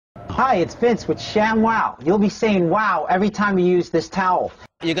Hi, it's Vince with Sham WOW. You'll be saying wow every time you use this towel.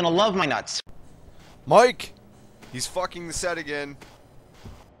 You're gonna love my nuts. Mike! He's fucking the set again.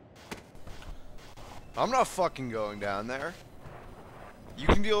 I'm not fucking going down there. You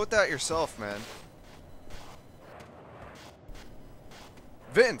can deal with that yourself, man.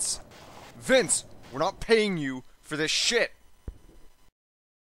 Vince! Vince! We're not paying you for this shit!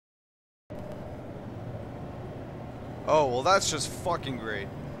 Oh, well that's just fucking great.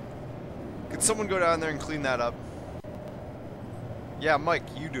 Could someone go down there and clean that up? Yeah, Mike,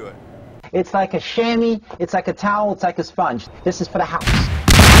 you do it. It's like a chamois, it's like a towel, it's like a sponge. This is for the house.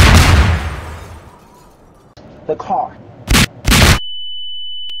 The car.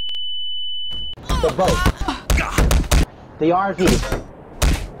 The boat. The RV.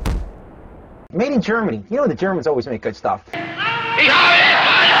 Made in Germany. You know the Germans always make good stuff. You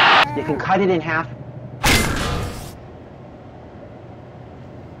can cut it in half.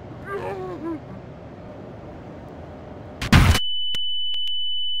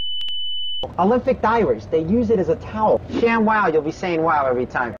 Olympic divers, they use it as a towel. Sham WOW, you'll be saying wow every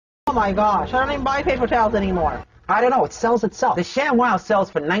time. Oh my gosh, I don't even buy paper towels anymore. I don't know, it sells itself. The Sham WOW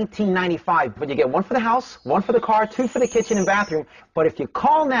sells for $19.95, but you get one for the house, one for the car, two for the kitchen and bathroom. But if you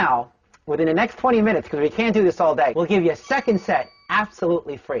call now, within the next 20 minutes, because we can't do this all day, we'll give you a second set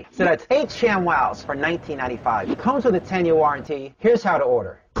absolutely free. So that's 8 Sham WOWs for $19.95. It comes with a 10-year warranty. Here's how to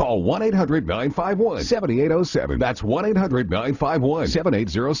order. Call 1-800-951-7807. That's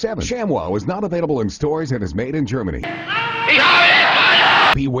 1-800-951-7807. Sham WOW is not available in stores and is made in Germany.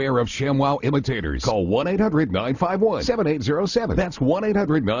 Beware of Sham WOW imitators. Call 1-800-951-7807. That's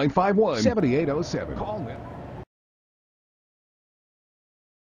 1-800-951-7807. Call now.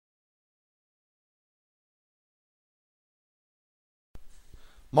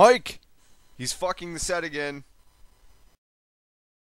 Mike! He's fucking the set again.